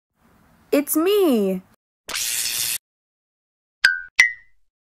It's me!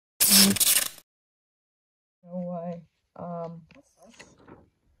 No way. What's this?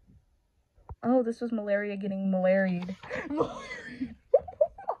 Oh, this was malaria getting malaried.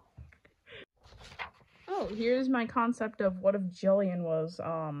 Oh, here's my concept of what if Jillian was,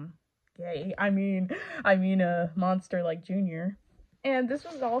 gay. I mean a monster like Junior. And this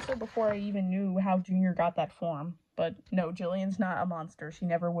was also before I even knew how Junior got that form. But no, Jillian's not a monster. She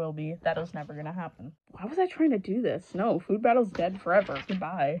never will be. That was never gonna happen. Why was I trying to do this? No, Food Battle's dead forever.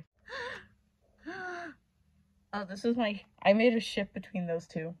 Goodbye. Oh, this is I made a ship between those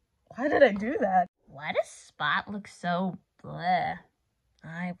two. Why did I do that? Why does Spot look so bleh?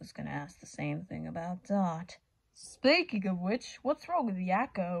 I was gonna ask the same thing about Dot. Speaking of which, what's wrong with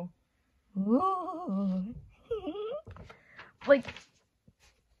Yakko? Ooh. Like,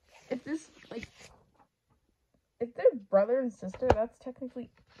 if they're brother and sister, that's technically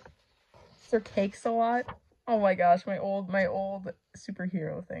Sir Cakes a lot. Oh my gosh, my old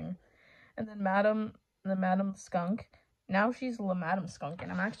superhero thing. And then the Madam Skunk. Now she's La Madam Skunk,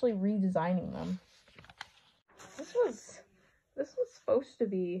 and I'm actually redesigning them. This was supposed to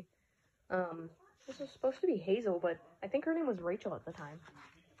be Hazel, but I think her name was Rachel at the time.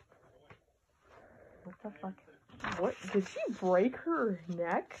 What the fuck? What? Did she break her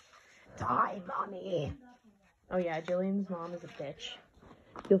neck? Die, mommy! Oh yeah, Jillian's mom is a bitch.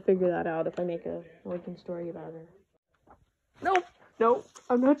 You'll figure that out if I make a origin story about her. No,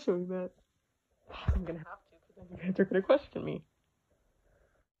 I'm not showing that. I'm gonna have to, because then you guys are gonna question me.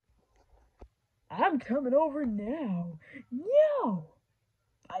 I'm coming over now. No!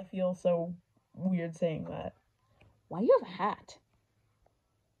 I feel so weird saying that. Why do you have a hat?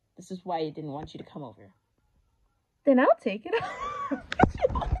 This is why I didn't want you to come over. Then I'll take it off.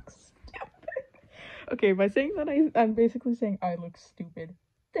 You look stupid. Okay, by saying that, I'm basically saying I look stupid.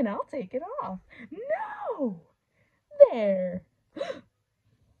 Then I'll take it off. No! There.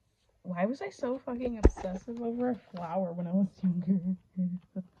 Why was I so fucking obsessive over a flower when I was younger?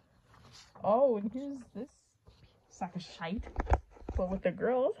 Oh, and here's this sack of shite. But with the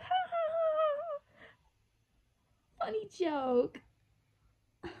girls. Funny joke.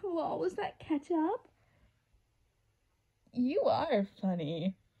 Lol, was that ketchup? You are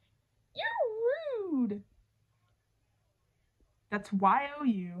funny. You're rude. That's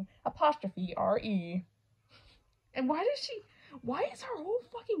Y-O-U apostrophe R-E. And why is her whole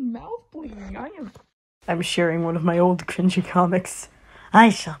fucking mouth bleeding? I'm sharing one of my old cringy comics. I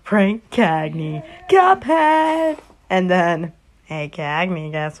shall prank Cagney. Cuphead! And then, hey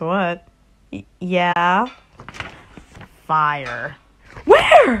Cagney, guess what? Yeah? Fire.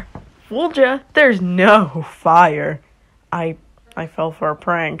 Where? Fooled ya? There's no fire. I fell for a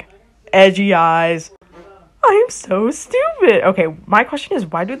prank. Edgy eyes. I'm so stupid. Okay, my question is,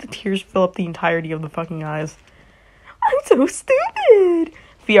 why do the tears fill up the entirety of the fucking eyes? I'm so stupid.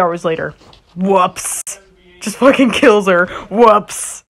 A few hours later. Whoops. Just fucking kills her. Whoops.